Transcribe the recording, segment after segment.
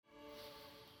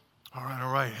All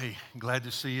right. Hey, glad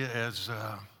to see you as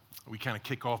we kind of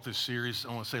kick off this series.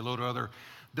 I want to say hello to other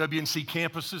WNC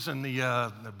campuses and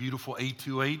the beautiful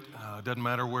 828. Doesn't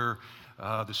matter where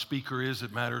the speaker is,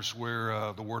 it matters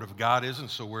where the Word of God is. And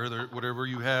so whatever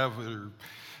you have, whether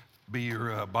it be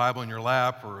your Bible in your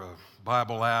lap or a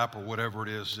Bible app or whatever it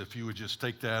is, if you would just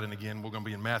take that. And again, we're going to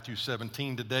be in Matthew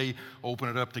 17 today. Open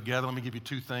it up together. Let me give you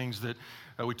two things that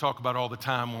we talk about all the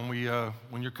time.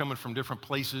 When you're coming from different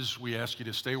places, we ask you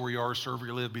to stay where you are, serve where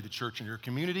you live, be the church in your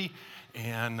community.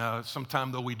 And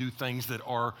sometimes, though, we do things that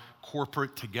are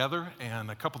corporate together,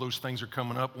 and a couple of those things are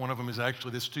coming up. One of them is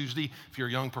actually this Tuesday. If you're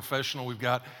a young professional, we've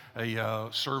got a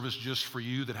service just for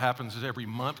you that happens every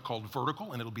month called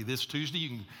Vertical, and it'll be this Tuesday. You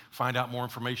can find out more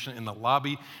information in the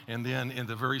lobby. And then in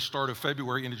the very start of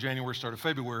February, into January, start of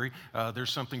February,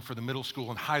 there's something for the middle school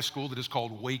and high school that is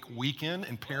called Wake Weekend.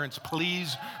 And parents,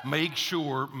 please make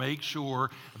sure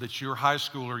that your high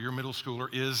schooler, your middle schooler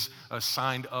is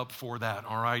signed up for that,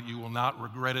 all right? You will not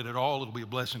regret it at all. It'll be a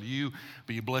blessing to you,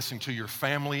 be a blessing to your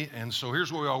family. And so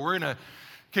here's where we are. We're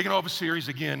kicking off a series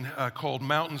again called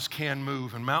Mountains Can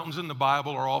Move. And mountains in the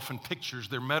Bible are often pictures.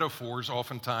 They're metaphors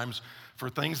oftentimes for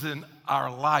things in our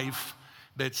life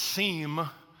that seem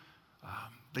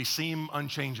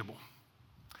unchangeable.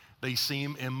 They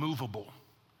seem immovable.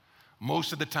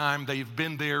 Most of the time, they've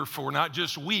been there for not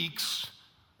just weeks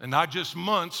and not just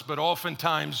months, but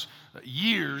oftentimes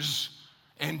years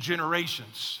and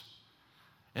generations.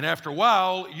 And after a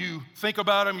while, you think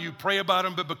about them, you pray about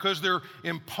them, but because they're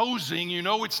imposing, you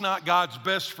know it's not God's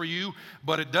best for you,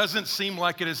 but it doesn't seem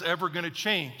like it is ever going to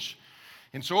change.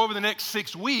 And so over the next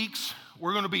 6 weeks,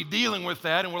 we're going to be dealing with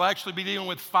that, and we'll actually be dealing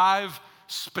with 5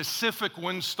 specific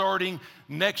ones starting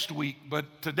next week.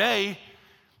 But today,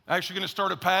 I'm actually going to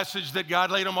start a passage that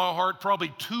God laid on my heart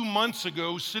probably 2 months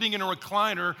ago, sitting in a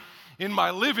recliner in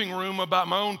my living room about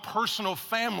my own personal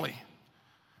family.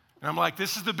 And I'm like,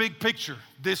 this is the big picture.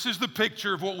 This is the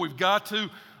picture of what we've got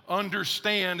to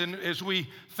understand. And as we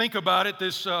think about it,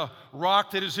 this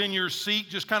rock that is in your seat,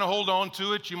 just kind of hold on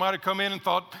to it. You might have come in and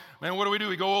thought, man, what do?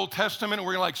 We go Old Testament and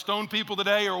we're going to stone people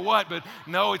today or what? But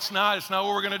no, it's not. It's not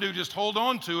what we're going to do. Just hold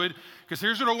on to it, because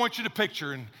here's what I want you to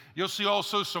picture. And you'll see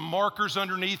also some markers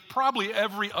underneath probably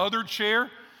every other chair,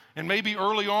 and maybe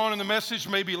early on in the message,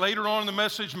 maybe later on in the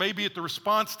message, maybe at the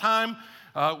response time.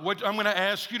 What I'm going to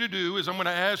ask you to do is I'm going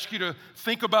to ask you to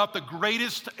think about the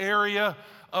greatest area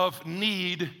of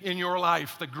need in your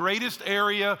life, the greatest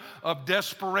area of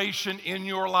desperation in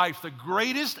your life, the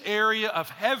greatest area of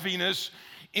heaviness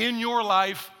in your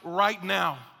life right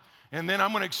now. And then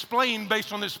I'm going to explain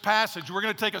based on this passage. We're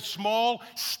going to take a small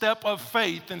step of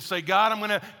faith and say, God, I'm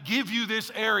going to give you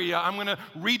this area. I'm going to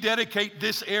rededicate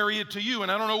this area to you. And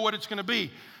I don't know what it's going to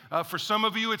be. For some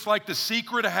of you, it's like the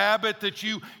secret habit that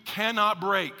you cannot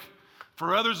break.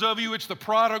 For others of you, it's the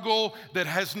prodigal that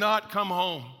has not come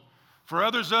home. For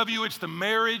others of you, it's the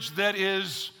marriage that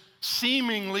is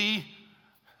seemingly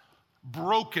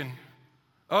broken.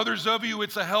 Others of you,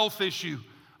 it's a health issue.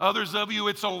 Others of you,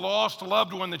 it's a lost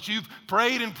loved one that you've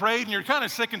prayed and you're kind of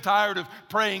sick and tired of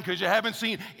praying because you haven't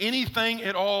seen anything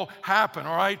at all happen,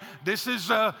 all right? This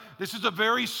is a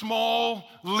very small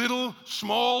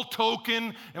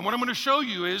token, and what I'm going to show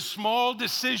you is small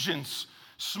decisions.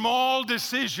 Small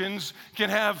decisions can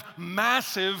have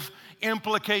massive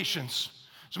implications.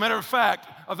 As a matter of fact,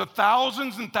 of the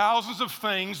thousands and thousands of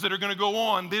things that are going to go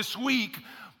on this week,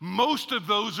 most of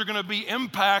those are going to be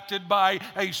impacted by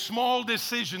a small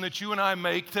decision that you and I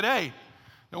make today.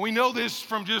 Now, we know this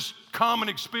from just common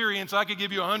experience. I could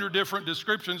give you 100 different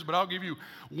descriptions, but I'll give you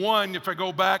one. If I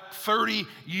go back 30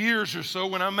 years or so,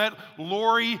 when I met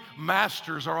Lori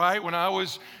Masters, all right, when I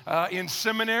was in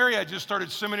seminary, I just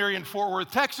started seminary in Fort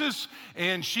Worth, Texas,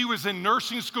 and she was in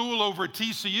nursing school over at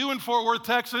TCU in Fort Worth,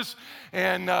 Texas.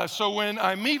 And so when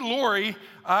I meet Lori,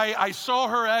 I saw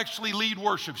her actually lead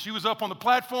worship. She was up on the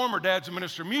platform. Her dad's a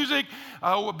minister of music.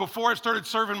 Before I started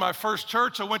serving my first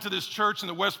church, I went to this church in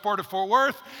the west part of Fort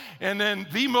Worth, and then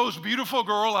the most beautiful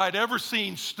girl I'd ever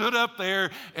seen stood up there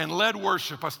and led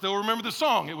worship. I still remember the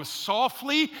song. It was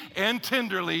Softly and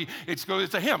Tenderly. It's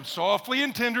a hymn. Softly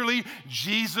and tenderly,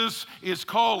 Jesus is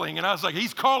calling. And I was like,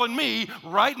 he's calling me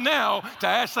right now to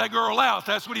ask that girl out.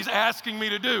 That's what he's asking me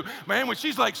to do. Man, when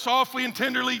she's like, softly and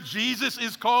tenderly, Jesus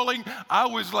is calling, I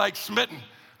was like smitten.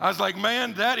 I was like,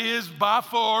 man, that is by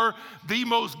far the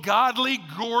most godly,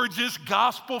 gorgeous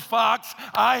gospel fox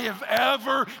I have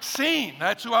ever seen.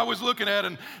 That's who I was looking at.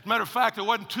 And as a matter of fact, it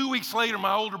wasn't 2 weeks later,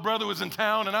 my older brother was in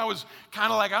town, and I was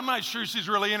kind of like, I'm not sure she's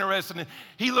really interested. And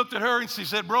he looked at her and she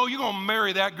said, bro, you're going to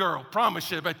marry that girl. Promise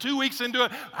you. About 2 weeks into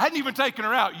it, I hadn't even taken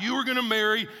her out. You were going to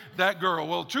marry that girl.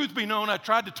 Well, truth be known, I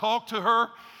tried to talk to her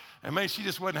And man, she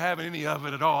just wasn't having any of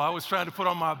it at all. I was trying to put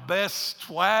on my best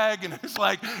swag, and it's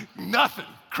like nothing,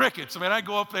 crickets. I mean, I'd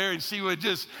go up there, and she would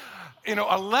just,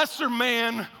 a lesser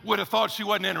man would have thought she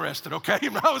wasn't interested, okay?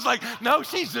 And I was like, no,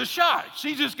 she's just shy.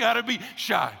 She just got to be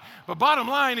shy. But bottom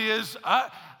line is, I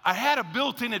had a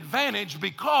built-in advantage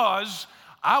because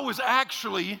I was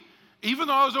actually, even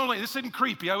though I was only, this isn't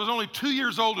creepy, I was only 2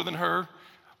 years older than her,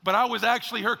 but I was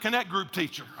actually her Connect group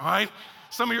teacher, all right?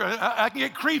 Some of you, I can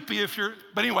get creepy if you're,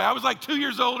 but anyway, I was like 2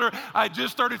 years older. I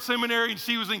just started seminary and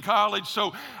she was in college.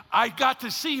 So I got to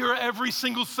see her every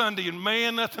single Sunday. And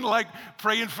man, nothing like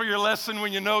praying for your lesson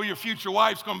when you know your future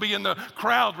wife's going to be in the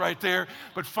crowd right there.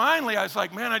 But finally, I was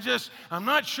like, man, I'm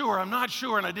not sure.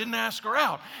 And I didn't ask her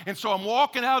out. And so I'm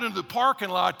walking out into the parking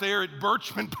lot there at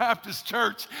Birchman Baptist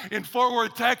Church in Fort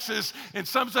Worth, Texas. And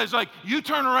some says like, you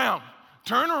turn around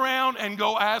and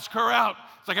go ask her out.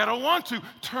 It's like, I don't want to.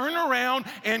 Turn around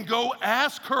and go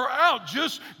ask her out.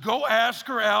 Just go ask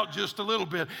her out just a little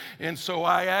bit. And so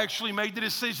I actually made the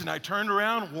decision. I turned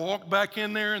around, walked back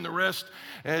in there, and the rest,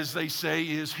 as they say,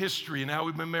 is history. And now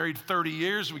we've been married 30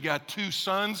 years. We got 2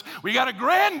 sons. We got a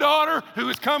granddaughter who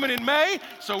is coming in May.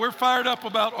 So we're fired up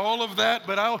about all of that.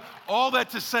 But all that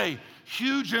to say,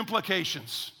 huge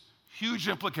implications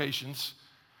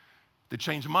that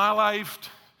changed my life,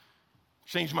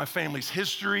 changed my family's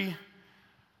history,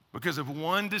 because of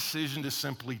one decision to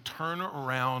simply turn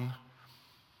around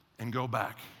and go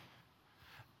back.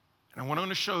 And what I'm going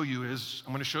to show you is,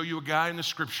 I'm going to show you a guy in the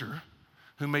scripture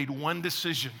who made one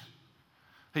decision.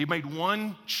 He made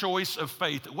one choice of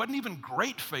faith. It wasn't even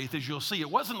great faith, as you'll see. It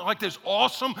wasn't like this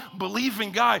awesome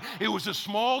believing guy. It was a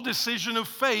small decision of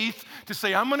faith to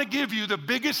say, I'm going to give you the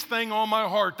biggest thing on my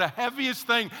heart, the heaviest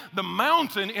thing, the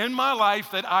mountain in my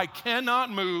life that I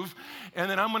cannot move. And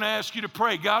then I'm going to ask you to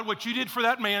pray, God, what you did for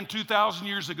that man 2,000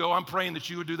 years ago, I'm praying that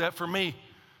you would do that for me.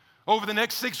 Over the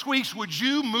next 6 weeks, would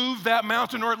you move that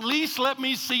mountain, or at least let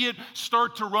me see it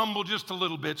start to rumble just a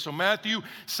little bit? So Matthew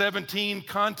 17,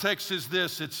 context is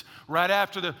this. It's right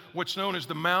after what's known as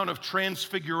the Mount of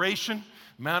Transfiguration.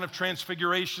 Mount of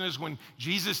Transfiguration is when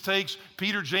Jesus takes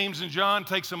Peter, James, and John,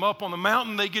 takes them up on the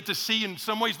mountain. They get to see, in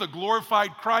some ways, the glorified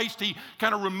Christ. He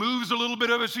kind of removes a little bit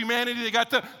of his humanity. They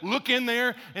got to look in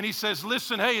there, and he says,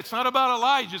 listen, hey, it's not about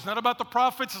Elijah. It's not about the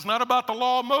prophets. It's not about the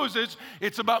law of Moses.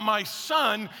 It's about my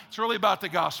son. It's really about the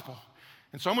gospel.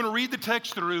 And so I'm going to read the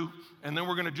text through, and then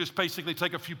we're going to just basically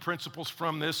take a few principles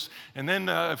from this. And then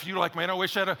if you're like, man, I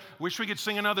wish we could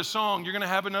sing another song, you're going to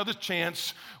have another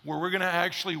chance where we're going to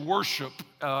actually worship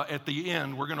at the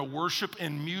end. We're going to worship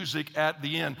in music at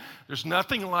the end. There's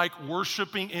nothing like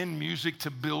worshiping in music to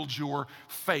build your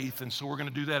faith. And so we're going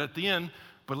to do that at the end.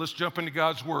 But let's jump into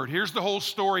God's word. Here's the whole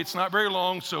story. It's not very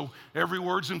long, so every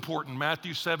word's important.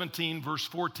 Matthew 17, verse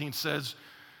 14 says,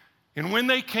 and when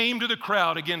they came to the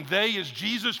crowd, again, they is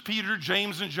Jesus, Peter,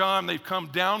 James, and John, they've come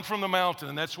down from the mountain,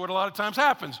 and that's what a lot of times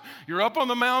happens. You're up on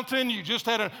the mountain, you just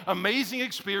had an amazing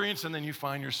experience, and then you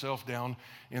find yourself down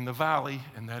in the valley,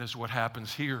 and that is what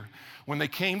happens here. When they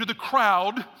came to the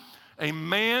crowd, a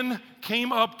man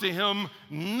came up to him,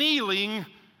 kneeling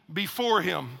before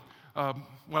him.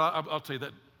 I'll tell you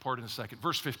that part in a second.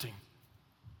 Verse 15.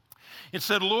 It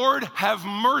said, Lord, have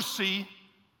mercy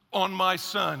on my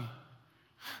son,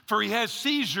 for he has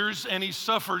seizures and he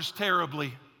suffers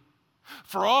terribly.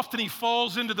 For often he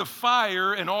falls into the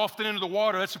fire and often into the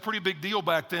water. That's a pretty big deal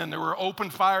back then. There were open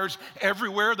fires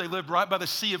everywhere. They lived right by the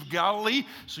Sea of Galilee.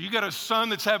 So you got a son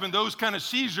that's having those kind of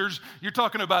seizures. You're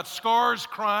talking about scars,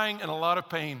 crying, and a lot of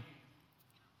pain.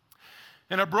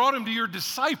 And I brought him to your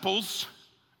disciples,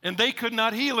 and they could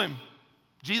not heal him.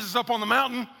 Jesus up on the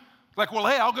mountain, like, well,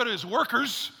 hey, I'll go to his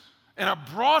workers. And I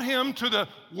brought him to the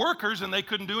workers, and they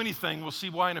couldn't do anything. We'll see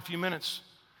why in a few minutes.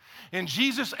 And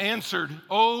Jesus answered,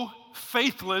 O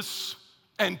faithless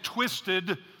and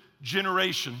twisted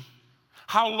generation,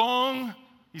 how long,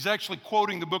 he's actually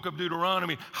quoting the book of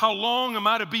Deuteronomy, how long am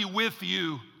I to be with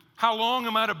you? How long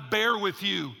am I to bear with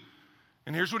you?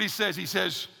 And here's what he says. He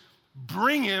says,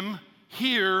 bring him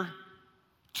here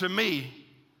to me.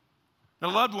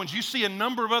 Now, loved ones, you see a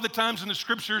number of other times in the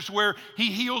scriptures where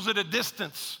he heals at a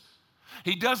distance.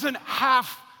 He doesn't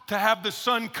have to have the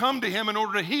son come to him in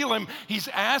order to heal him. He's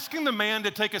asking the man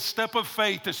to take a step of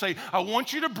faith to say, I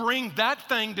want you to bring that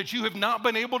thing that you have not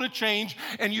been able to change,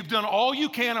 and you've done all you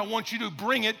can. I want you to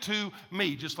bring it to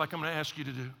me, just like I'm going to ask you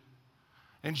to do.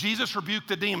 And Jesus rebuked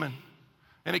the demon,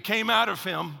 and it came out of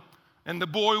him, and the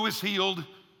boy was healed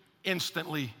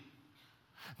instantly.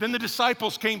 Then the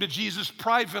disciples came to Jesus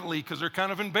privately because they're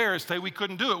kind of embarrassed. Hey, we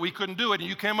couldn't do it. And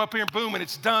you came up here, boom, and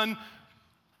it's done.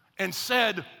 And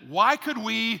said, why could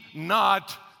we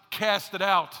not cast it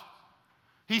out?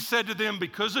 he said to them,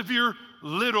 because of your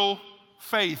little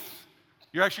faith.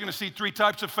 You're actually going to see three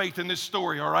types of faith in this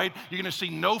story, all right? You're going to see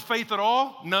no faith at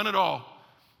all, none at all.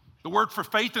 The word for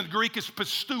faith in the Greek is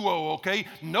pistuo, okay?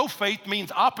 No faith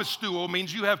means apistuo,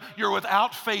 means you're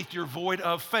without faith, you're void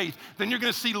of faith. Then you're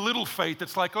going to see little faith.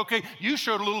 It's like, okay, you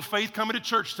showed a little faith coming to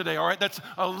church today, all right? That's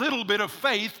a little bit of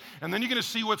faith. And then you're going to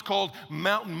see what's called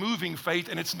mountain moving faith.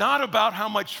 And it's not about how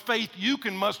much faith you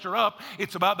can muster up.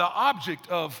 It's about the object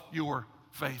of your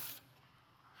faith.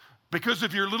 Because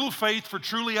of your little faith, for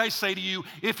truly I say to you,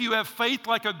 if you have faith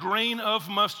like a grain of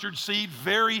mustard seed,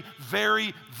 very,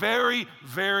 very, very,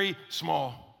 very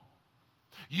small,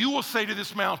 you will say to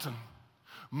this mountain,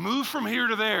 move from here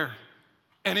to there,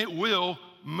 and it will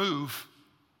move.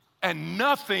 And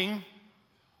nothing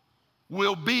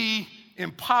will be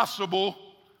impossible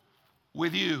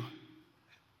with you.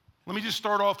 Let me just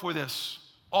start off with this.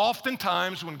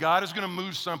 Oftentimes, when God is going to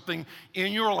move something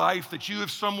in your life that you have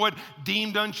somewhat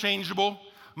deemed unchangeable,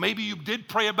 maybe you did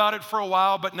pray about it for a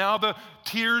while, but now the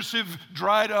tears have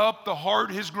dried up, the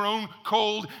heart has grown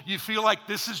cold, you feel like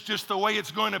this is just the way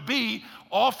it's going to be.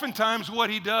 Oftentimes, what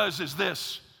he does is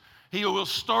this. He will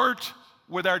start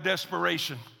with our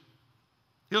desperation.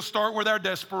 He'll start with our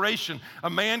desperation. A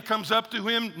man comes up to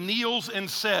him, kneels, and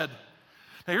said,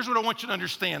 now here's what I want you to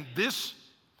understand.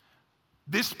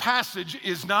 This passage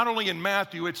is not only in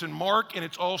Matthew, it's in Mark, and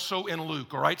it's also in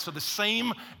Luke, all right? So the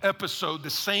same episode, the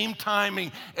same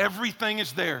timing, everything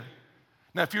is there.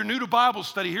 Now, if you're new to Bible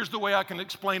study, here's the way I can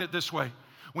explain it this way.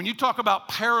 When you talk about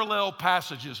parallel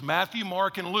passages, Matthew,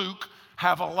 Mark, and Luke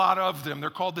have a lot of them. They're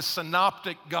called the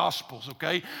synoptic gospels,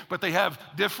 okay? But they have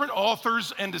different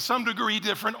authors and to some degree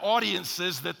different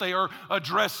audiences that they are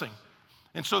addressing.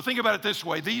 And so think about it this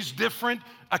way. These different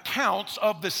accounts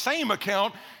of the same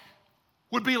account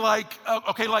would be like,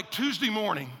 like Tuesday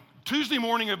morning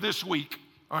of this week,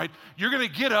 all right? You're going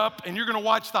to get up and you're going to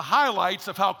watch the highlights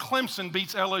of how Clemson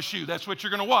beats LSU. That's what you're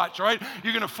going to watch, all right?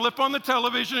 You're going to flip on the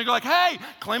television and you're like, hey,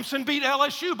 Clemson beat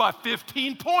LSU by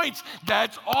 15 points.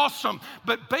 That's awesome.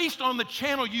 But based on the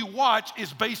channel you watch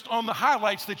is based on the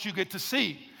highlights that you get to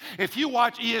see. If you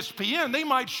watch ESPN, they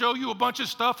might show you a bunch of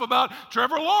stuff about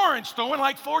Trevor Lawrence throwing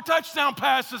like 4 touchdown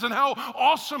passes and how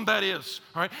awesome that is,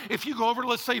 all right? If you go over to,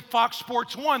 let's say, Fox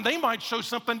Sports 1, they might show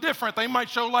something different. They might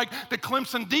show like the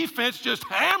Clemson defense just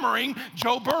hammering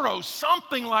Joe Burrow,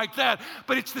 something like that.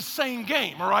 But it's the same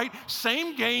game, all right?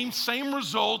 Same game, same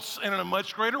results, and in a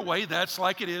much greater way, that's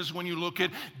like it is when you look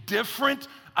at different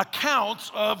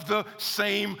accounts of the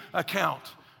same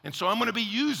account. And so I'm going to be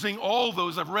using all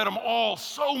those. I've read them all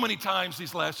so many times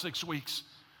these last 6 weeks.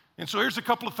 And so here's a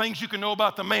couple of things you can know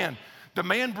about the man. The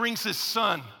man brings his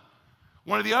son.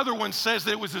 One of the other ones says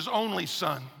that it was his only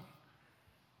son.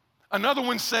 Another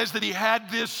one says that he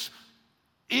had this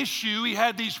issue, he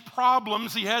had these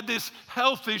problems, he had this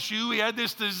health issue, he had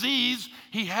this disease,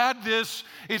 he had this,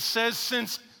 it says,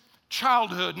 since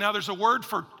childhood. Now there's a word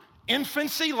for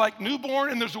infancy, like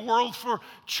newborn, and there's a word for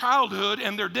childhood,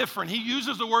 and they're different. He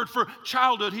uses the word for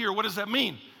childhood here. What does that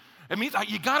mean? It means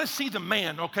you got to see the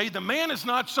man, okay? The man is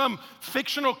not some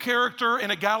fictional character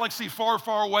in a galaxy far,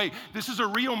 far away. This is a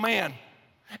real man,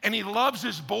 and he loves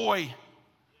his boy.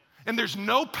 And there's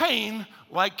no pain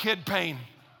like kid pain.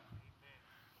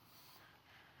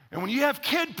 And when you have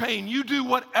kid pain, you do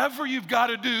whatever you've got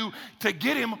to do to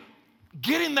get him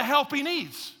the help he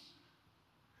needs.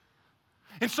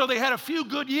 And so they had a few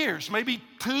good years, maybe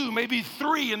 2, maybe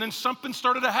 3, and then something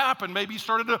started to happen. Maybe he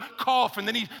started to cough, and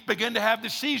then he began to have the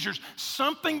seizures.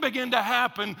 Something began to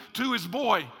happen to his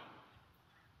boy.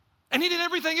 And he did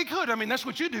everything he could. I mean, that's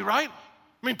what you do, right?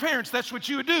 I mean, parents, that's what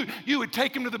you would do. You would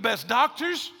take him to the best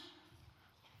doctors.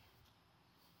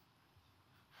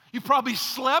 You probably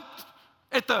slept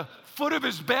at the foot of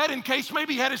his bed in case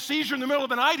maybe he had a seizure in the middle of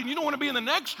the night, and you don't want to be in the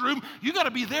next room. You got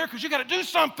to be there because you got to do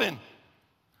something.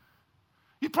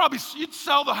 You'd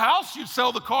sell the house, you'd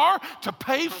sell the car to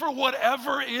pay for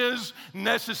whatever is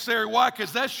necessary. Why?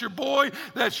 Because that's your boy,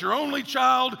 that's your only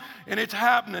child, and it's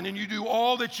happening, and you do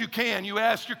all that you can. You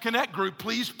ask your Connect group,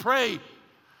 please pray.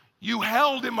 You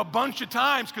held him a bunch of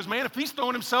times because, man, if he's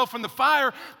throwing himself in the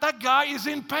fire, that guy is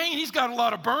in pain. He's got a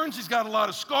lot of burns, he's got a lot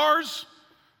of scars.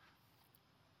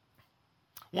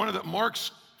 One of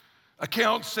Mark's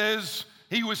accounts says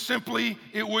it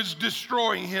was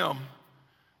destroying him.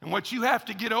 And what you have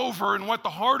to get over, and what the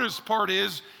hardest part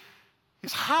is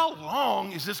how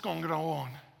long is this going to go on?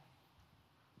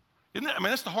 Isn't it? I mean,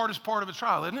 that's the hardest part of a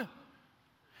trial, isn't it?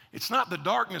 It's not the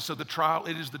darkness of the trial,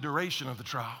 it is the duration of the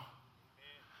trial.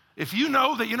 If you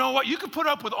know that, you know what, you can put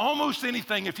up with almost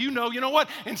anything. If you know, you know what,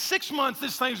 in 6 months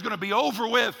this thing's going to be over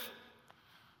with.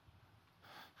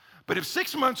 But if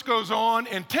 6 months goes on,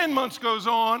 and 10 months goes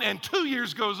on, and 2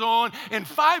 years goes on, and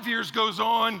 5 years goes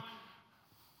on,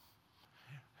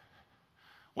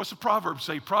 what's the proverb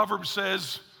say? Proverb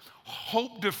says,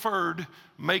 hope deferred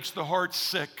makes the heart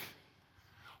sick.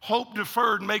 Hope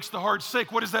deferred makes the heart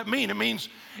sick. What does that mean? It means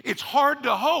it's hard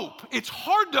to hope. It's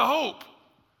hard to hope.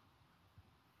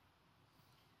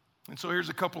 And so here's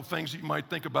a couple of things that you might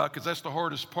think about, because that's the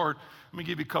hardest part. Let me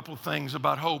give you a couple of things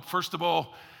about hope. First of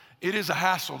all, it is a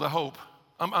hassle to hope.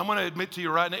 I'm going to admit to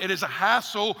you right now, it is a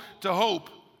hassle to hope.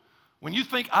 When you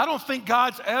think, I don't think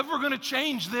God's ever going to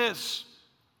change this.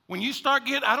 When you start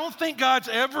getting, I don't think God's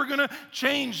ever going to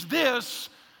change this,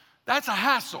 that's a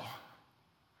hassle.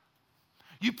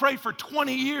 You pray for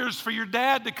 20 years for your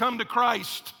dad to come to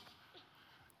Christ,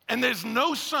 and there's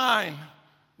no sign,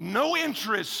 no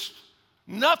interest,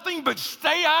 nothing but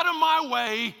stay out of my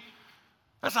way.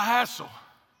 That's a hassle.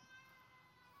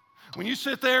 When you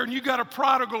sit there and you got a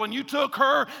prodigal and you took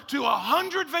her to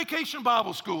 100 vacation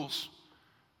Bible schools,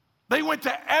 they went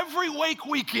to every Wake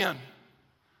weekend.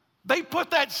 They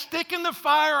put that stick in the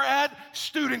fire at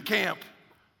student camp.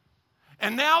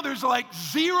 And now there's like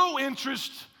zero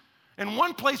interest. In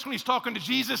one place when he's talking to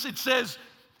Jesus, it says,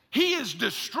 he is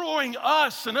destroying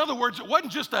us. In other words, it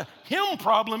wasn't just a him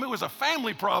problem, it was a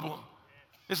family problem.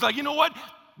 It's like, you know what?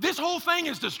 This whole thing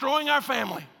is destroying our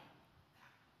family.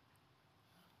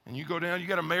 And you go down, you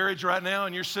got a marriage right now,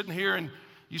 and you're sitting here and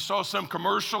you saw some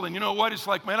commercial, and you know what? It's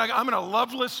like, man, I'm in a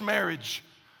loveless marriage.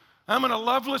 I'm in a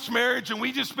loveless marriage, and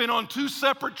we just been on 2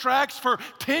 separate tracks for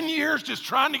 10 years just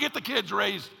trying to get the kids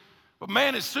raised. But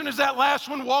man, as soon as that last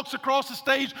one walks across the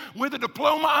stage with a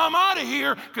diploma, I'm out of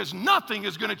here, because nothing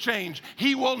is going to change.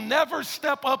 He will never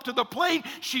step up to the plate.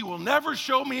 She will never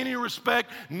show me any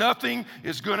respect. Nothing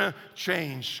is going to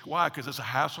change. Why? Because it's a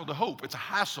hassle to hope. It's a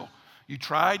hassle. You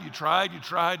tried,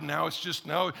 and now it's just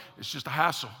a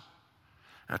hassle.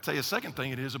 And I'll tell you a second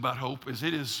thing it is about hope is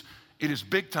it is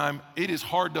big time. It is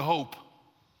hard to hope.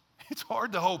 It's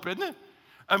hard to hope, isn't it?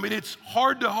 I mean, it's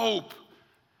hard to hope.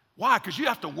 Why? Because you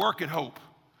have to work at hope.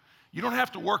 You don't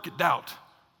have to work at doubt.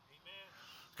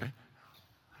 Okay?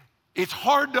 It's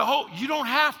hard to hope. You don't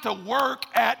have to work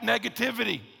at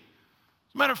negativity.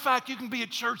 As a matter of fact, you can be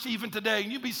at church even today,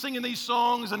 and you be singing these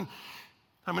songs, and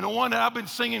I mean, the one that I've been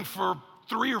singing for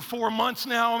 3 or 4 months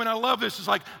now, I mean, I love this. It's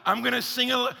like, I'm going to sing.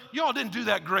 Y'all didn't do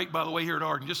that great, by the way, here at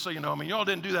Arden, just so you know. I mean, y'all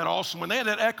didn't do that awesome. When they had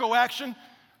that echo action,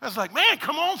 I was like, man,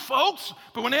 come on, folks.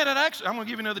 But when they had that action, I'm going to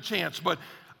give you another chance. But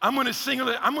I'm going to sing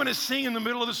in the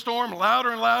middle of the storm, louder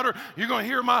and louder. You're going to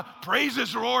hear my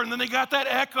praises roar. And then they got that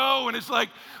echo, and it's like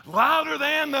louder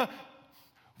than the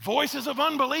voices of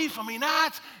unbelief. I mean,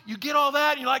 you get all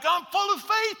that, and you're like, I'm full of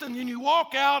faith. And then you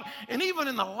walk out, and even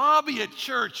in the lobby at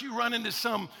church, you run into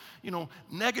some,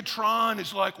 Negatron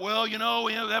is like, well,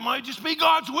 that might just be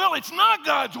God's will. It's not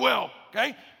God's will,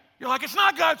 okay? You're like, it's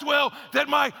not God's will that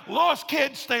my lost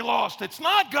kids stay lost. It's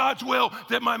not God's will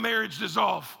that my marriage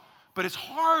dissolve. But it's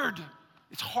hard.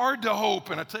 It's hard to hope.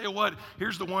 And I tell you what,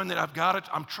 here's the one that I've got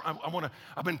to,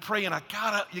 I've been praying,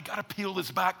 you got to peel this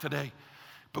back today.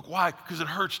 But why? Because it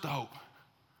hurts to hope.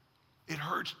 It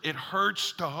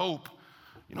hurts to hope.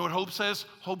 You know what hope says?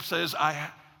 Hope says,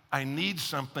 I need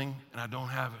something and I don't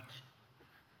have it.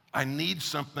 I need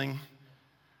something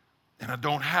and I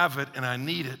don't have it and I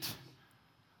need it.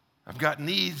 I've got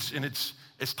needs, and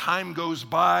as time goes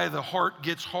by, the heart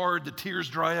gets hard, the tears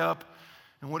dry up.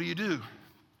 And what do?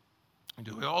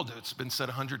 We all do. It's been said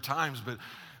 100 times, but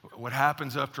what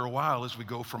happens after a while is we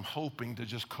go from hoping to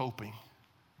just coping.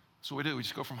 That's what we do. We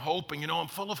just go from hoping, I'm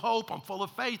full of hope, I'm full of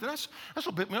faith. And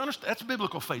that's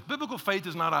biblical faith. Biblical faith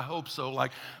is not I hope so,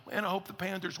 like, man, I hope the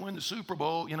Panthers win the Super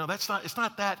Bowl. It's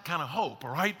not that kind of hope,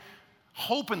 all right?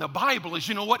 Hope in the Bible is,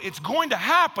 it's going to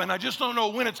happen. I just don't know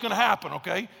when it's going to happen,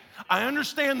 okay? I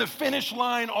understand the finish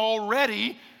line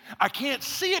already. I can't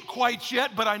see it quite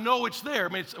yet, but I know it's there. I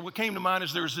mean, what came to mind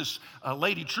is there's this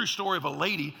lady, true story of a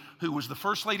lady who was the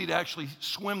first lady to actually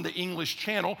swim the English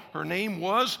Channel. Her name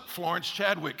was Florence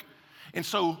Chadwick. And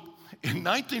so in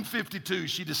 1952,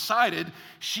 she decided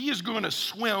she is going to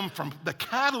swim from the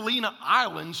Catalina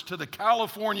Islands to the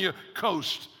California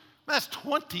coast. That's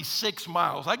 26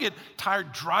 miles. I get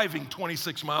tired driving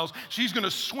 26 miles. She's going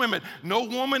to swim it. No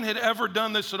woman had ever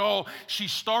done this at all. She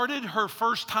started her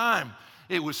first time.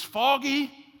 It was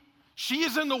foggy. She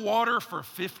is in the water for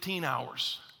 15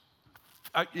 hours.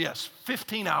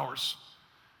 15 hours.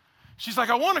 She's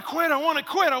like, I want to quit.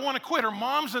 Her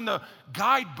mom's in the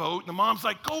guide boat, and the mom's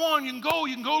like, go on, you can go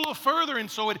a little further.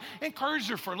 And so it encouraged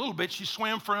her for a little bit. She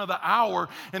swam for another hour,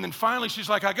 and then finally she's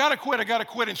like, I gotta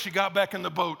quit, and she got back in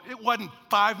the boat. It wasn't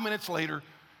 5 minutes later.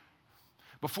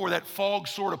 before that fog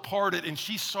sort of parted, and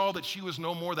she saw that she was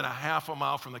no more than a half a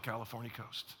mile from the California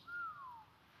coast.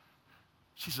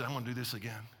 She said, I'm going to do this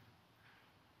again.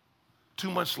 2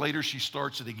 months later, she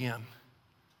starts it again.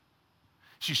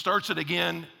 She starts it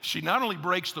again. She not only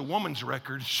breaks the woman's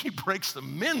record, she breaks the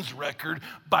men's record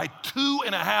by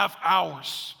 2.5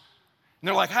 hours. And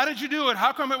they're like, how did you do it?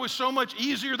 How come it was so much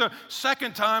easier the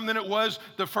second time than it was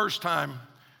the first time? And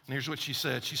here's what she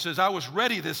said. She says, I was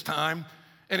ready this time,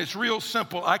 and it's real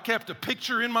simple. I kept a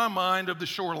picture in my mind of the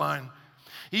shoreline.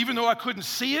 Even though I couldn't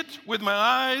see it with my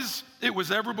eyes, it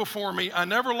was ever before me. I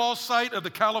never lost sight of the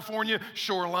California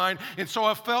shoreline, and so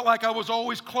I felt like I was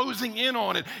always closing in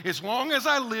on it. As long as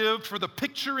I lived for the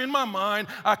picture in my mind,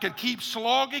 I could keep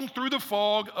slogging through the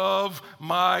fog of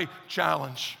my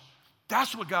challenge.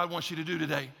 That's what God wants you to do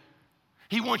today.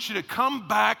 He wants you to come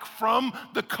back from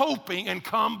the coping and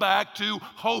come back to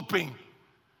hoping.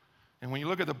 And when you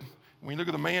look at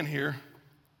the man here,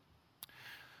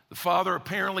 the father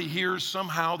apparently hears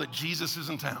somehow that Jesus is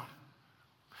in town.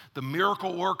 The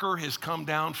miracle worker has come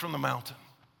down from the mountain.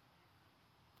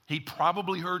 He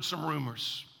probably heard some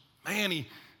rumors. Man,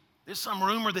 there's some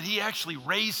rumor that he actually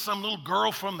raised some little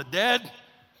girl from the dead.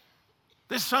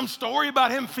 There's some story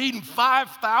about him feeding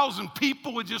 5,000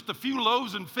 people with just a few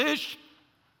loaves and fish.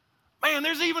 Man,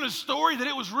 there's even a story that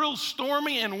it was real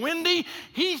stormy and windy.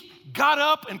 He got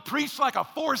up and preached like a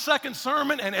 4-second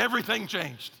sermon and everything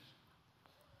changed.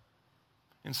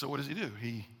 And so what does he do?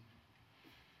 He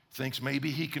thinks maybe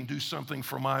he can do something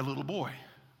for my little boy.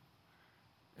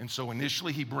 And so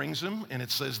initially he brings him, and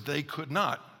it says they could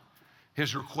not.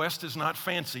 His request is not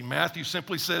fancy. Matthew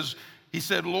simply says, he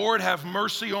said, Lord, have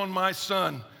mercy on my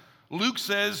son. Luke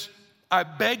says, I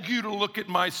beg you to look at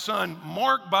my son.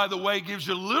 Mark, by the way, gives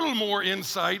you a little more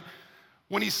insight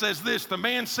when he says this. The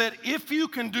man said, if you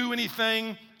can do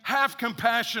anything, have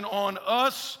compassion on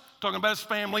us, talking about his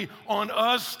family, on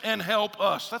us and help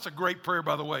us. That's a great prayer,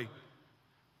 by the way.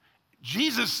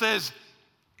 Jesus says,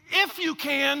 if you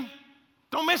can,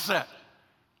 don't miss that.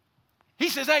 He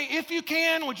says, hey, if you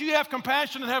can, would you have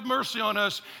compassion and have mercy on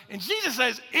us? And Jesus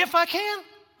says, if I can,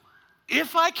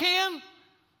 if I can,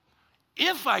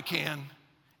 if I can.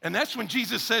 And that's when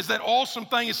Jesus says that awesome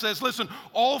thing. He says, listen,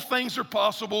 all things are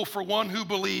possible for one who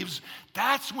believes.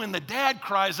 That's when the dad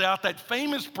cries out that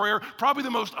famous prayer, probably the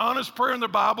most honest prayer in the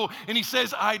Bible. And he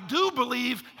says, I do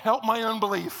believe, help my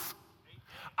unbelief.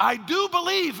 I do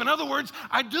believe. In other words,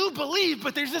 I do believe,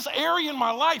 but there's this area in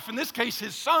my life, in this case,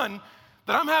 his son,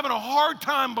 that I'm having a hard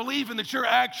time believing that you're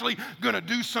actually going to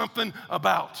do something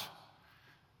about.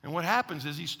 And what happens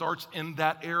is he starts in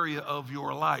that area of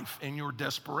your life, in your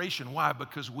desperation. Why?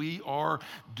 Because we are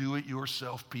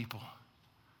do-it-yourself people,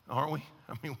 aren't we?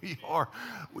 I mean, we are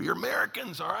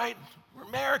Americans, all right? We're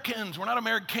Americans. We're not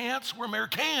Americans. We're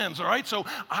Americans, all right? So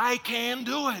I can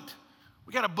do it.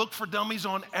 We got a book for dummies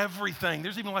on everything.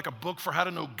 There's even like a book for how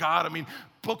to know God.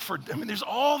 There's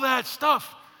all that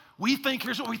stuff. We think,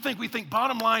 here's what we think. We think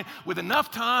bottom line, with enough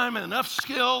time and enough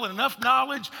skill and enough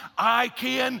knowledge, I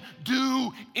can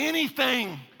do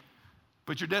anything.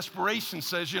 But your desperation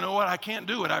says, you know what, I can't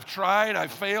do it. I've tried,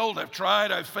 I've failed, I've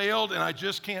tried, I've failed, and I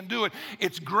just can't do it.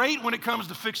 It's great when it comes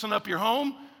to fixing up your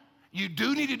home. You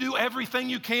do need to do everything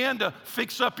you can to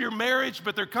fix up your marriage,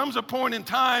 but there comes a point in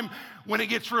time when it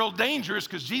gets real dangerous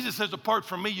because Jesus says, apart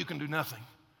from me, you can do nothing.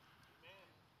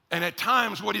 And at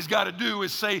times, what he's got to do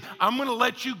is say, I'm going to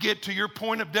let you get to your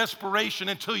point of desperation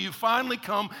until you finally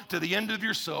come to the end of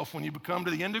yourself. When you become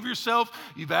to the end of yourself,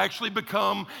 you've actually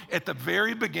become at the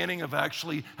very beginning of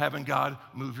actually having God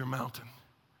move your mountain.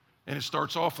 And it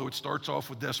starts off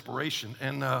with desperation.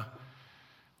 And I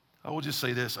will just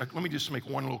say this. Let me just make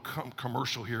one little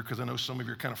commercial here because I know some of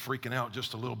you are kind of freaking out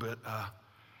just a little bit.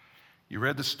 You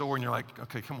read the story and you're like,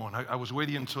 okay, come on. I was with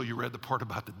you until you read the part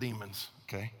about the demons,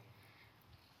 okay?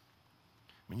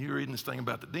 I mean, you're reading this thing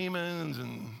about the demons,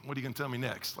 and what are you going to tell me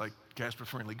next? Like Casper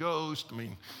Friendly Ghost? I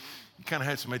mean, you kind of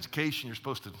had some education. You're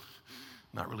supposed to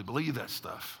not really believe that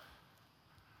stuff.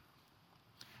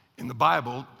 In the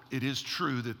Bible, it is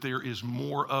true that there is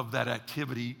more of that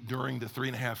activity during the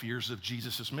 3.5 years of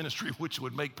Jesus' ministry, which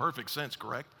would make perfect sense,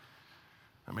 correct?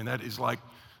 I mean, that is like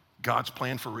God's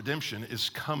plan for redemption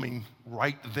is coming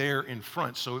right there in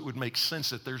front. So it would make sense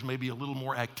that there's maybe a little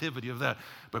more activity of that.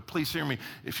 But please hear me.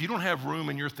 If you don't have room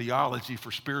in your theology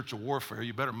for spiritual warfare,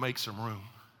 you better make some room.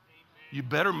 You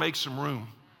better make some room.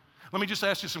 Let me just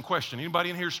ask you some questions.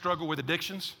 Anybody in here struggle with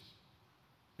addictions?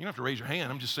 You don't have to raise your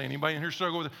hand. I'm just saying, anybody in here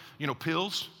struggle with,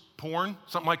 pills, porn,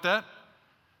 something like that?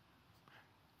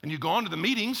 And you go on to the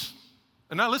meetings.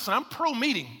 And now listen, I'm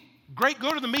pro-meeting. Great,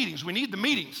 go to the meetings. We need the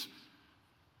meetings.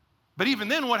 But even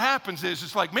then what happens is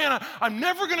it's like, man, I'm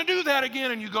never going to do that again,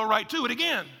 and you go right to it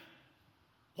again.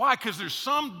 Why? Because there's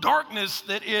some darkness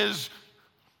that is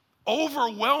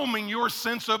overwhelming your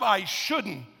sense of I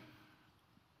shouldn't.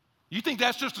 You think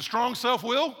that's just a strong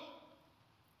self-will?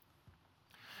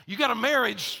 You got a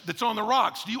marriage that's on the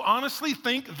rocks. Do you honestly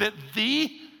think that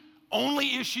the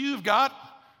only issue you've got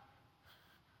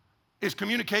is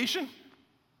communication? If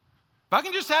I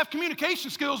can just have communication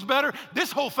skills better,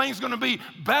 this whole thing's going to be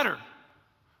better.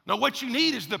 No, what you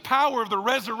need is the power of the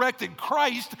resurrected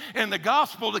Christ and the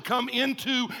gospel to come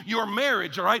into your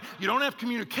marriage, all right? You don't have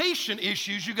communication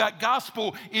issues, you got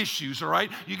gospel issues, all right?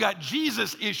 You got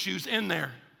Jesus issues in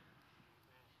there.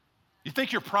 You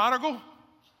think you're prodigal?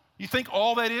 You think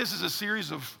all that is a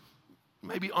series of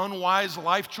maybe unwise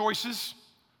life choices?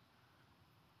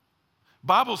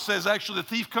 Bible says actually the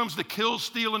thief comes to kill,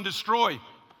 steal, and destroy.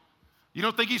 You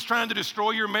don't think he's trying to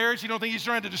destroy your marriage? You don't think he's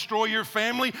trying to destroy your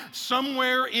family?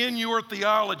 Somewhere in your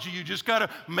theology, you just got to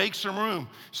make some room.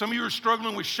 Some of you are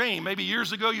struggling with shame. Maybe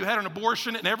years ago you had an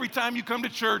abortion, and every time you come to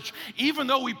church, even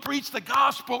though we preach the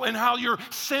gospel and how your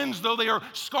sins, though they are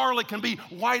scarlet, can be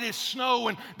white as snow,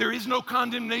 and there is no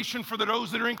condemnation for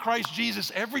those that are in Christ Jesus,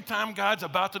 every time God's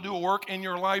about to do a work in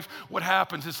your life, what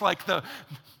happens? It's like the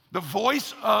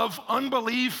voice of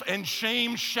unbelief and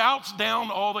shame shouts down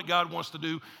all that God wants to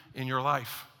do in your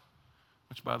life,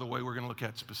 which, by the way, we're going to look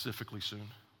at specifically soon.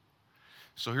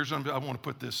 So here's what I want to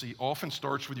put this. He often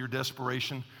starts with your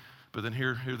desperation, but then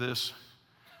hear this.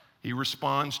 He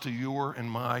responds to your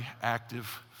and my active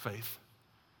faith.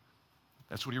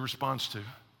 That's what he responds to.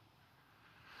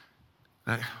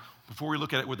 Now, before we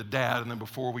look at it with a dad, and then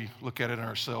before we look at it in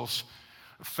ourselves,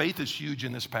 faith is huge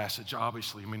in this passage,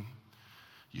 obviously. I mean,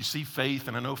 you see faith,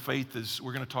 and I know faith is,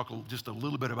 we're going to talk just a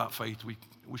little bit about faith. We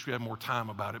wish we had more time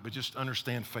about it, but just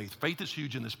understand faith. Faith is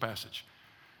huge in this passage.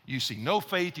 You see no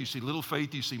faith, you see little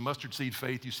faith, you see mustard seed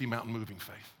faith, you see mountain moving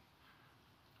faith.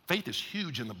 Faith is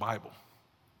huge in the Bible.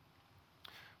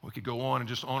 We could go on and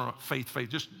just on faith.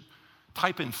 Just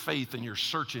type in faith in your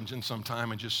search engine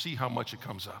sometime and just see how much it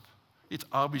comes up. It's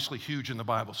obviously huge in the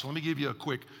Bible. So let me give you a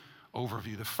quick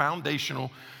overview. The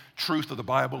foundational truth of the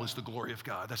Bible is the glory of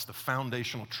God. That's the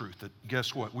foundational truth. That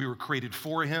guess what? We were created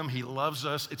for him. He loves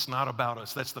us. It's not about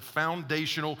us. That's the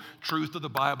foundational truth of the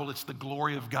Bible. It's the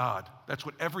glory of God. That's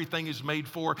what everything is made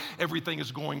for. Everything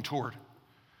is going toward.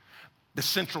 The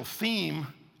central theme,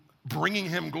 bringing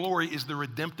him glory, is the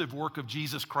redemptive work of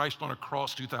Jesus Christ on a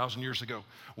cross 2,000 years ago.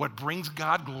 What brings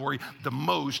God glory the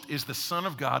most is the Son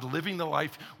of God living the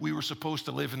life we were supposed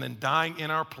to live and then dying in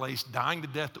our place, dying the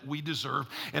death that we deserve,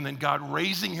 and then God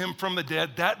raising him from the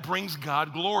dead. That brings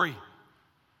God glory.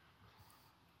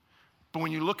 But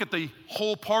when you look at the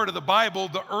whole part of the Bible,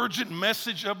 the urgent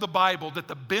message of the Bible, that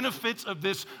the benefits of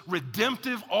this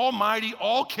redemptive, almighty,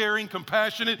 all-caring,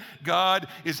 compassionate God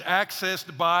is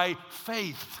accessed by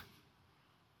faith.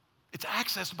 It's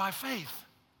accessed by faith.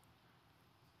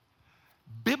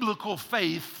 Biblical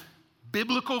faith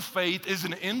is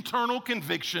an internal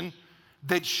conviction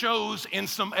that shows in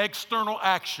some external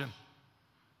action.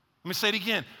 Let me say it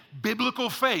again. Biblical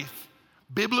faith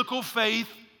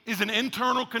is an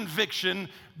internal conviction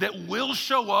that will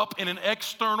show up in an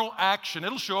external action.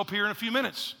 It'll show up here in a few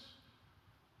minutes.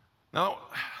 Now,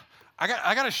 I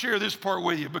got to share this part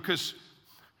with you because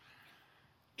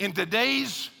in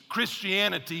today's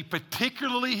Christianity,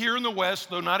 particularly here in the West,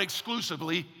 though not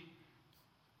exclusively,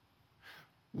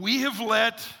 we have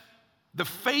let the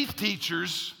faith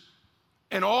teachers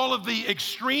and all of the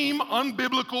extreme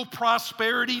unbiblical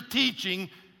prosperity teaching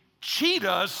cheat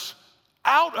us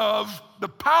out of the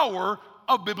power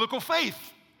of biblical faith.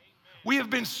 We have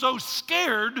been so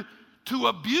scared to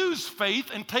abuse faith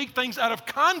and take things out of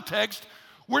context,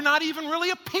 we're not even really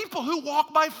a people who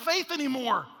walk by faith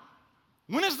anymore.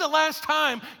 When is the last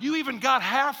time you even got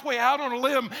halfway out on a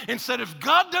limb and said, if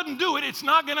God doesn't do it, it's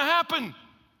not going to happen?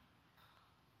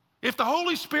 If the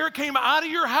Holy Spirit came out of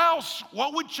your house,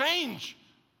 what would change?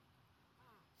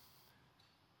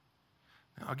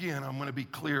 Now, again, I'm going to be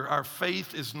clear. Our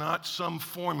faith is not some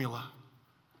formula.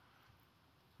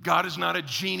 God is not a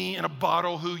genie in a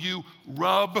bottle who you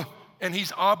rub and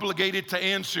he's obligated to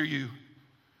answer you.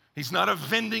 He's not a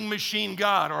vending machine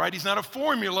God, all right? He's not a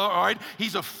formula, all right?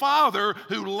 He's a Father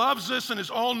who loves us and is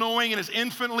all-knowing and is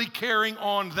infinitely caring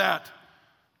on that.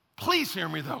 Please hear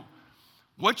me, though.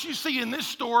 What you see in this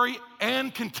story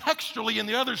and contextually in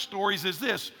the other stories is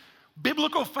this.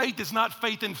 Biblical faith is not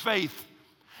faith in faith.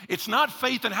 It's not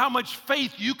faith in how much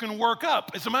faith you can work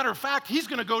up. As a matter of fact, he's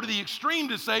going to go to the extreme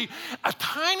to say a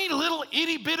tiny little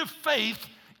itty bit of faith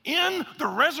in the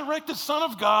resurrected Son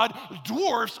of God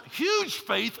dwarfs huge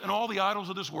faith in all the idols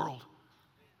of this world.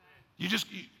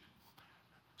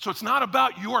 So it's not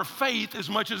about your faith as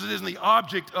much as it is in the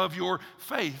object of your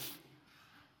faith.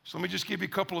 So let me just give you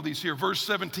a couple of these here. Verse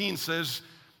 17 says,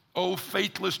 "O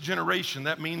faithless generation."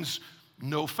 That means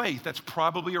no faith. That's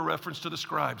probably a reference to the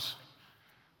scribes.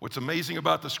 What's amazing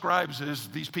about the scribes is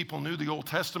these people knew the Old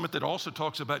Testament that also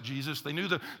talks about Jesus. They knew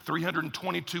the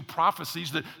 322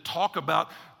 prophecies that talk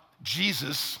about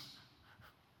Jesus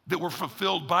that were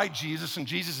fulfilled by Jesus, and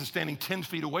Jesus is standing 10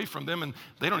 feet away from them, and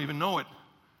they don't even know it.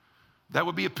 That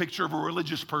would be a picture of a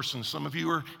religious person. Some of you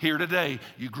are here today.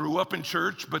 You grew up in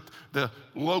church, but the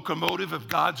locomotive of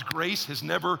God's grace has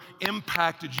never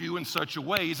impacted you in such a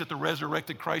way as that the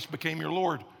resurrected Christ became your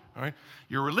Lord. All right?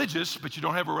 You're religious, but you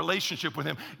don't have a relationship with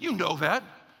him. You know that.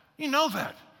 You know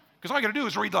that. Because all you got to do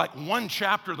is read like one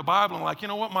chapter of the Bible and like, you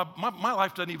know what, my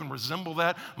life doesn't even resemble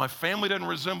that. My family doesn't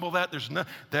resemble that.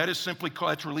 That is simply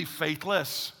called, that's really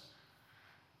faithless.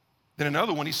 Then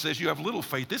another one, he says, you have little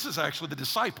faith. This is actually the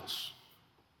disciples.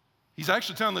 He's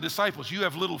actually telling the disciples, you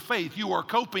have little faith. You are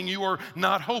coping, you are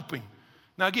not hoping.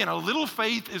 Now again, a little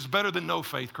faith is better than no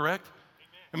faith, correct?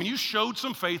 Amen. I mean, you showed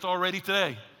some faith already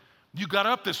today. You got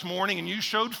up this morning and you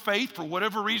showed faith for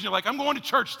whatever reason. You're like, I'm going to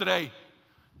church today.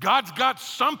 God's got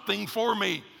something for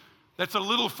me. That's a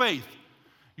little faith.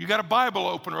 You got a Bible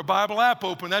open or a Bible app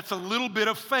open. That's a little bit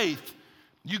of faith.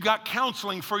 You got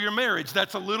counseling for your marriage.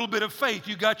 That's a little bit of faith.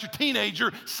 You got your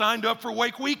teenager signed up for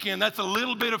Wake Weekend. That's a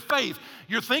little bit of faith.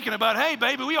 You're thinking about, hey,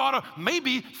 baby, we ought to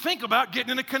maybe think about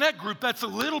getting in a connect group. That's a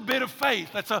little bit of faith.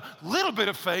 That's a little bit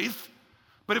of faith.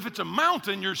 But if it's a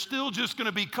mountain, you're still just going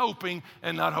to be coping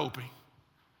and not hoping.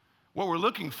 What we're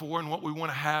looking for and what we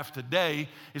want to have today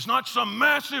is not some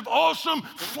massive, awesome,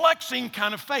 flexing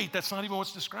kind of faith. That's not even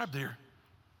what's described here.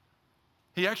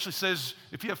 He actually says,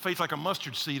 if you have faith like a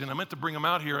mustard seed, and I meant to bring them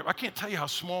out here, I can't tell you how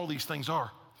small these things are.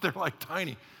 They're like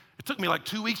tiny. It took me like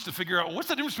 2 weeks to figure out what's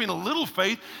the difference between a little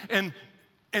faith and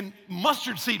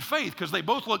mustard seed faith, because they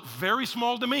both look very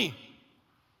small to me.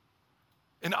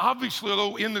 And obviously,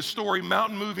 although in the story,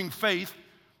 mountain moving faith,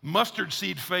 mustard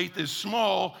seed faith is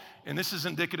small, and this is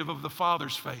indicative of the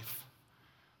Father's faith.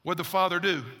 What did the Father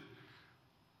do?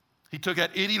 He took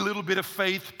that itty little bit of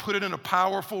faith, put it in a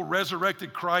powerful,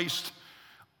 resurrected Christ,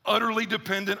 utterly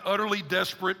dependent, utterly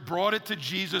desperate, brought it to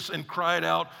Jesus and cried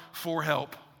out for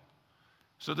help.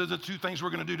 So there's the two things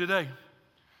we're going to do today.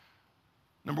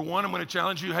 Number one, I'm going to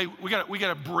challenge you, hey, we got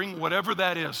to bring whatever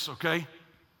that is, okay?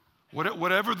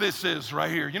 Whatever this is right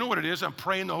here. You know what it is? I'm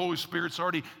praying the Holy Spirit's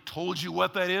already told you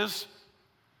what that is,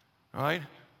 all right?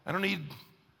 I don't need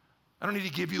to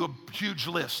give you a huge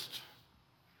list.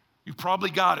 You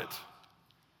probably got it.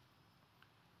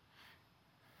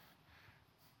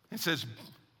 It says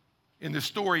in the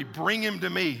story, bring him to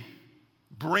me.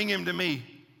 Bring him to me.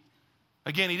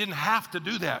 Again, he didn't have to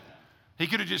do that. He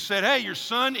could have just said, hey, your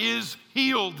son is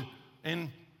healed. And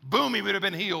boom, he would have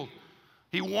been healed.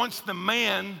 He wants the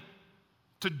man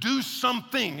to do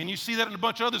something. And you see that in a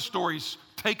bunch of other stories.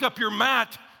 Take up your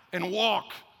mat and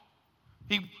walk.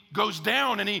 He goes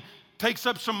down and he takes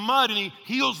up some mud and he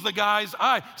heals the guy's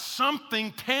eye.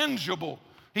 Something tangible.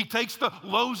 He takes the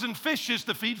loaves and fishes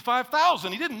to feed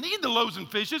 5,000. He didn't need the loaves and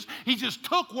fishes. He just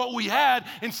took what we had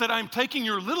and said, I'm taking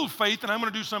your little faith and I'm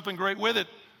going to do something great with it.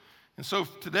 And so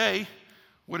today,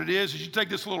 what it is you take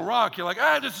this little rock. You're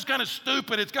like, this is kind of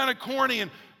stupid. It's kind of corny.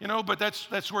 And, but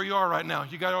that's where you are right now.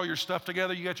 You got all your stuff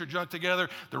together. You got your junk together.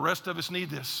 The rest of us need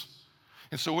this.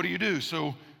 And so what do?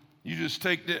 So you just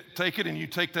take it and you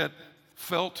take that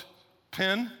felt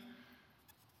pen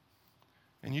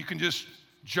and you can just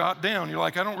jot down. You're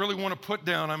like, I don't really want to put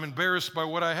down. I'm embarrassed by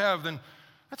what I have. Then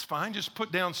that's fine. Just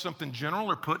put down something general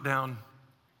or put down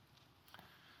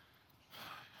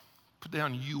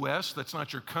U.S. That's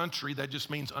not your country. That just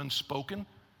means unspoken.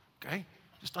 Okay?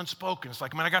 Just unspoken. It's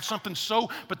like, man, I got something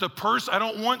but the I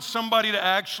don't want somebody to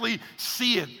actually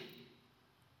see it.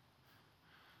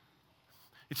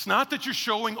 It's not that you're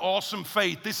showing awesome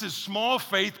faith. This is small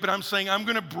faith, but I'm saying I'm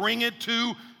going to bring it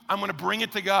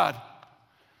to God.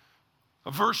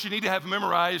 A verse you need to have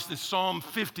memorized is Psalm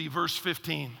 50, verse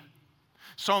 15.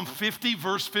 Psalm 50,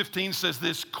 verse 15 says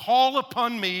this, call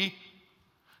upon me.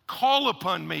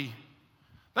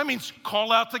 That means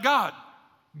call out to God.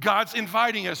 God's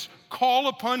inviting us. Call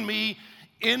upon me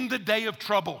in the day of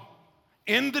trouble.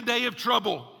 In the day of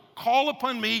trouble. Call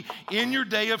upon me in your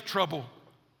day of trouble.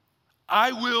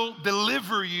 I will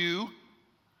deliver you,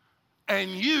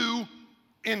 and you,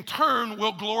 in turn,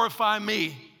 will glorify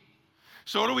me.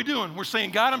 So what are we doing? We're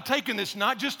saying, God, I'm taking this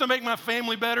not just to make my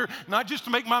family better, not just to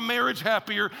make my marriage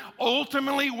happier.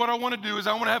 Ultimately, what I want to do is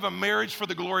I want to have a marriage for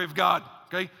the glory of God.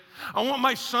 okay? I want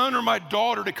my son or my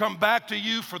daughter to come back to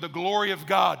you for the glory of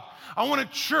God. I want a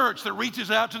church that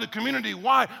reaches out to the community.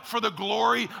 Why? For the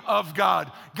glory of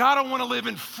God. God, I want to live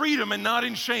in freedom and not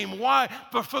in shame. Why?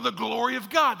 But for the glory of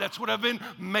God. That's what I've been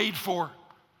made for.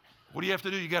 What do you have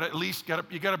to do? You got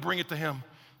to bring it to him.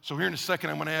 So here in a second,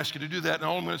 I'm going to ask you to do that. And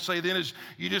all I'm going to say then is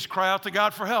you just cry out to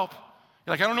God for help.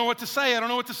 You're like, I don't know what to say. I don't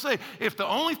know what to say. If the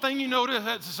only thing you know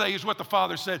to say is what the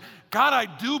Father said, God, I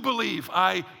do believe.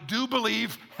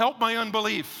 Help my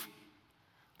unbelief.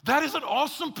 That is an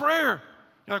awesome prayer.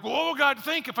 You're like, well, what will God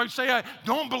think if I say I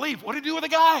don't believe? What did he do with the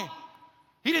guy?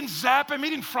 He didn't zap him. He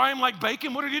didn't fry him like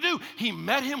bacon. What did he do? He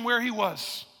met him where he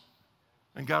was.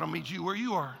 And God will meet you where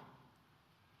you are.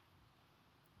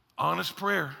 Honest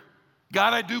prayer.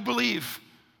 God, I do believe.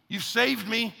 You've saved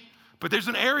me, but there's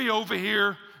an area over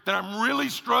here that I'm really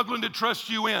struggling to trust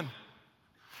you in.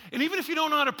 And even if you don't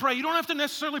know how to pray, you don't have to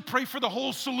necessarily pray for the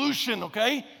whole solution,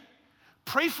 okay?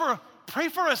 Pray for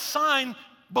a sign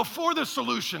before the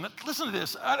solution. Listen to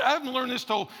this. I haven't learned this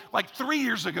till like 3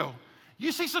 years ago.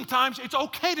 You see, sometimes it's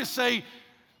okay to say,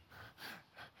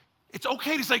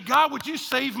 God, would you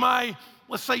save my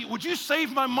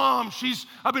mom?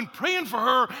 I've been praying for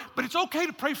her, but it's okay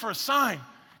to pray for a sign.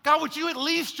 God, would you at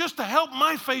least, just to help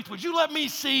my faith, would you let me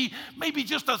see maybe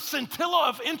just a scintilla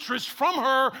of interest from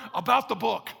her about the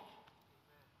book?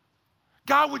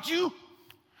 God, would you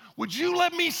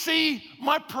let me see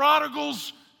my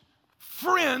prodigal's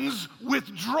friends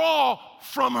withdraw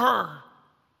from her?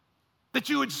 That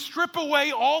you would strip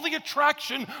away all the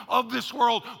attraction of this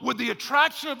world. Would the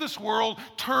attraction of this world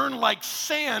turn like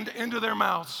sand into their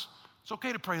mouths? It's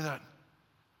okay to pray that.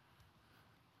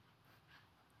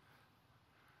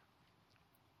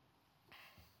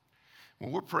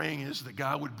 What we're praying is that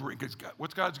God would bring,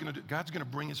 what God's going to do? God's going to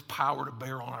bring his power to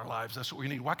bear on our lives. That's what we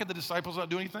need. Why could the disciples not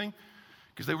do anything?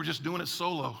 Because they were just doing it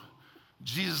solo.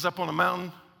 Jesus up on a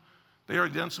mountain. They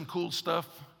already done some cool stuff.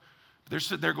 They're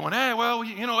sitting there going, hey, well,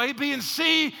 A, B, and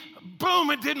C, boom,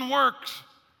 it didn't work.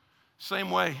 Same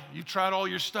way, you've tried all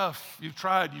your stuff. You've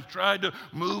tried to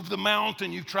move the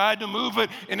mountain. You've tried to move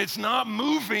it, and it's not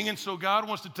moving. And so God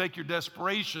wants to take your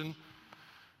desperation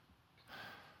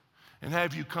and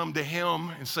have you come to him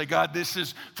and say, God, this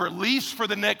is for at least for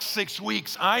the next 6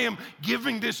 weeks. I am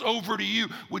giving this over to you.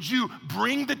 Would you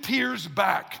bring the tears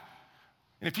back?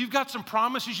 And if you've got some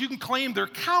promises, you can claim they're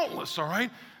countless, all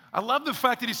right? I love the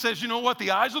fact that he says, you know what?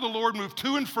 The eyes of the Lord move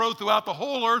to and fro throughout the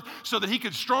whole earth so that he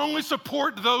could strongly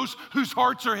support those whose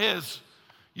hearts are his.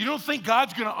 You don't think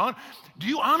God's going to, do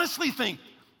you honestly think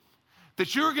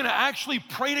that you're going to actually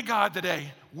pray to God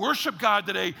today, worship God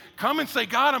today, come and say,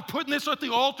 God, I'm putting this at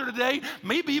the altar today,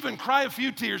 maybe even cry a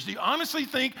few tears? Do you honestly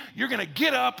think you're going to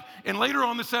get up and later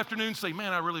on this afternoon say,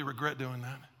 man, I really regret doing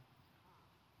that?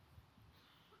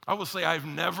 I will say I've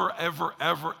never, ever,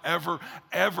 ever, ever,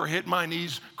 ever hit my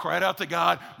knees, cried out to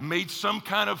God, made some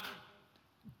kind of,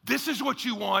 this is what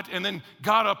you want, and then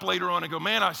got up later on and go,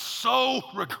 man, I so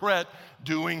regret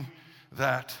doing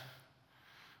that.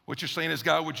 What you're saying is,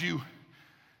 God, would you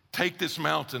take this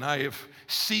mountain? I have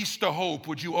ceased to hope.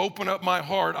 Would you open up my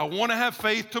heart? I want to have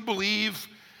faith to believe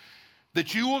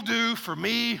that you will do for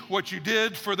me what you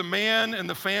did for the man and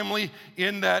the family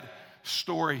in that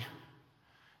story.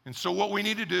 And so what we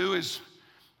need to do is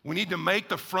we need to make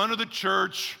the front of the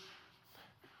church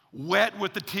wet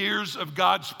with the tears of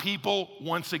God's people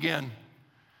once again.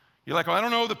 You're like, well, I don't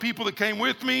know the people that came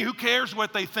with me. Who cares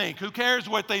what they think? Who cares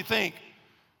what they think?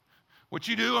 What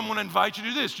you do, I'm going to invite you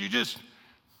to this. You just,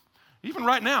 even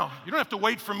right now, you don't have to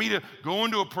wait for me to go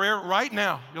into a prayer right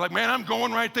now. You're like, man, I'm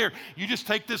going right there. You just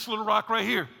take this little rock right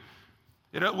here.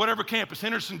 At whatever campus,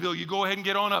 Hendersonville, you go ahead and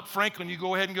get on up. Franklin, you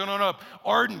go ahead and get on up.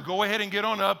 Arden, go ahead and get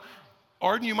on up.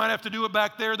 Arden, you might have to do it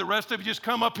back there. The rest of you just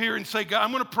come up here and say, God,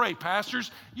 I'm going to pray.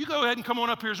 Pastors, you go ahead and come on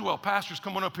up here as well. Pastors,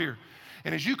 come on up here.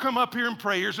 And as you come up here and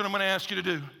pray, here's what I'm going to ask you to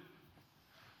do.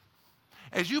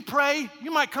 As you pray,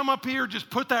 you might come up here, just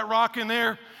put that rock in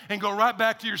there and go right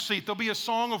back to your seat. There'll be a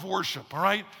song of worship, all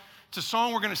right? It's a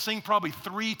song we're going to sing probably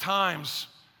 3 times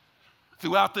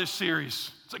throughout this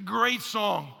series. It's a great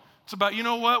song. It's about, you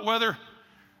know what,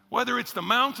 whether it's the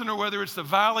mountain or whether it's the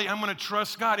valley, I'm going to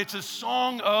trust God. It's a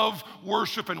song of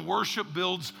worship, and worship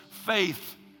builds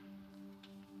faith.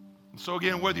 And so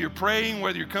again, whether you're praying,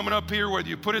 whether you're coming up here, whether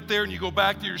you put it there and you go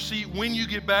back to your seat, when you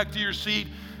get back to your seat,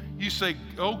 you say,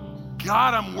 oh,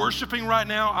 God, I'm worshiping right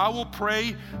now. I will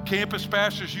pray. Campus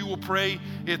pastors, you will pray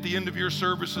at the end of your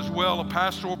service as well, a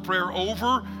pastoral prayer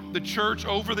over the church,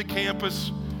 over the campus,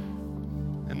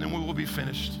 and then we will be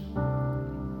finished.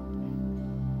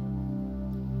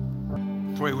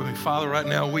 Pray with me. Father, right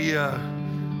now we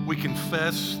we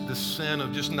confess the sin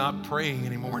of just not praying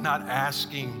anymore, not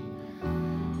asking.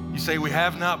 You say we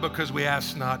have not because we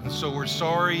ask not. And so we're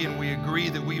sorry, and we agree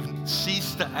that we've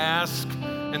ceased to ask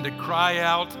and to cry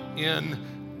out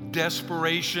in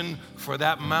desperation for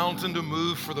that mountain to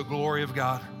move for the glory of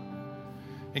God.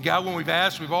 And God, when we've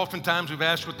asked, we've oftentimes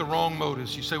asked with the wrong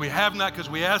motives. You say we have not because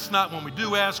we ask not. When we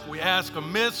do ask, we ask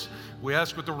amiss. We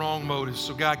ask with the wrong motives.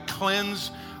 So God,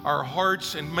 cleanse our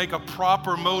hearts and make a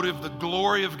proper motive, the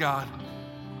glory of God.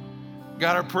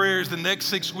 God, our prayer is the next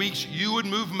 6 weeks, you would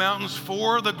move mountains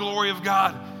for the glory of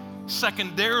God,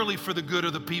 secondarily for the good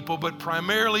of the people, but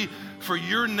primarily for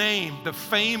your name, the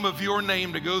fame of your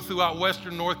name to go throughout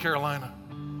Western North Carolina.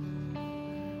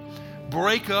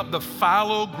 Break up the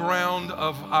fallow ground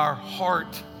of our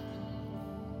heart.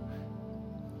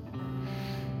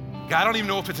 God, I don't even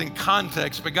know if it's in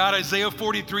context, but God, Isaiah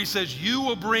 43 says, you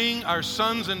will bring our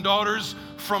sons and daughters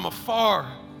from afar.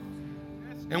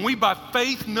 And we by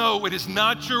faith know it is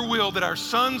not your will that our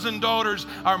sons and daughters,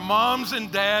 our moms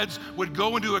and dads would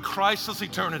go into a Christless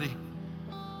eternity.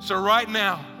 So right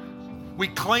now, we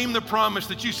claim the promise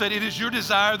that you said it is your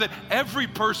desire that every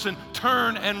person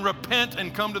turn and repent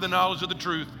and come to the knowledge of the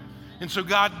truth. And so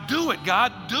God, do it,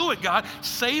 God, do it, God.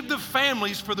 Save the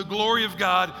families for the glory of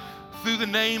God through the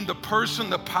name, the person,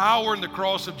 the power, and the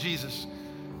cross of Jesus.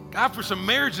 God, for some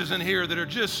marriages in here that are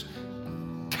just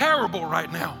terrible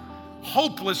right now,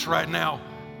 hopeless right now,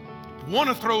 want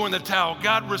to throw in the towel.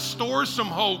 God, restore some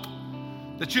hope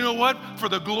that, you know what, for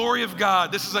the glory of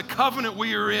God, this is a covenant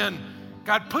we are in.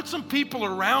 God, put some people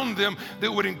around them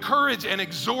that would encourage and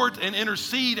exhort and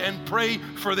intercede and pray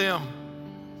for them.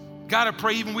 God, I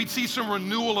pray even we'd see some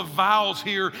renewal of vows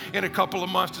here in a couple of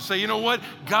months to say, you know what,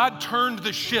 God turned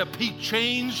the ship. He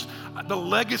changed the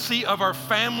legacy of our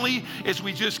family as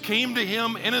we just came to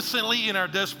him innocently in our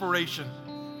desperation.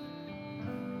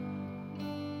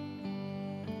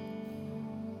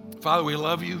 Father, we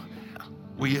love you.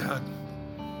 We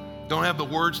don't have the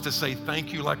words to say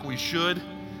thank you like we should.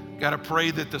 God, I pray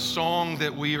that the song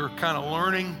that we are kind of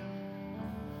learning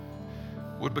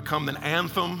would become an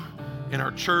anthem in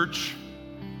our church,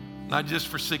 not just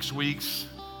for 6 weeks,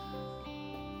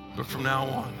 but from now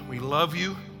on. We love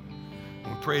you,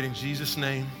 and we pray it in Jesus'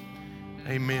 name.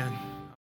 Amen.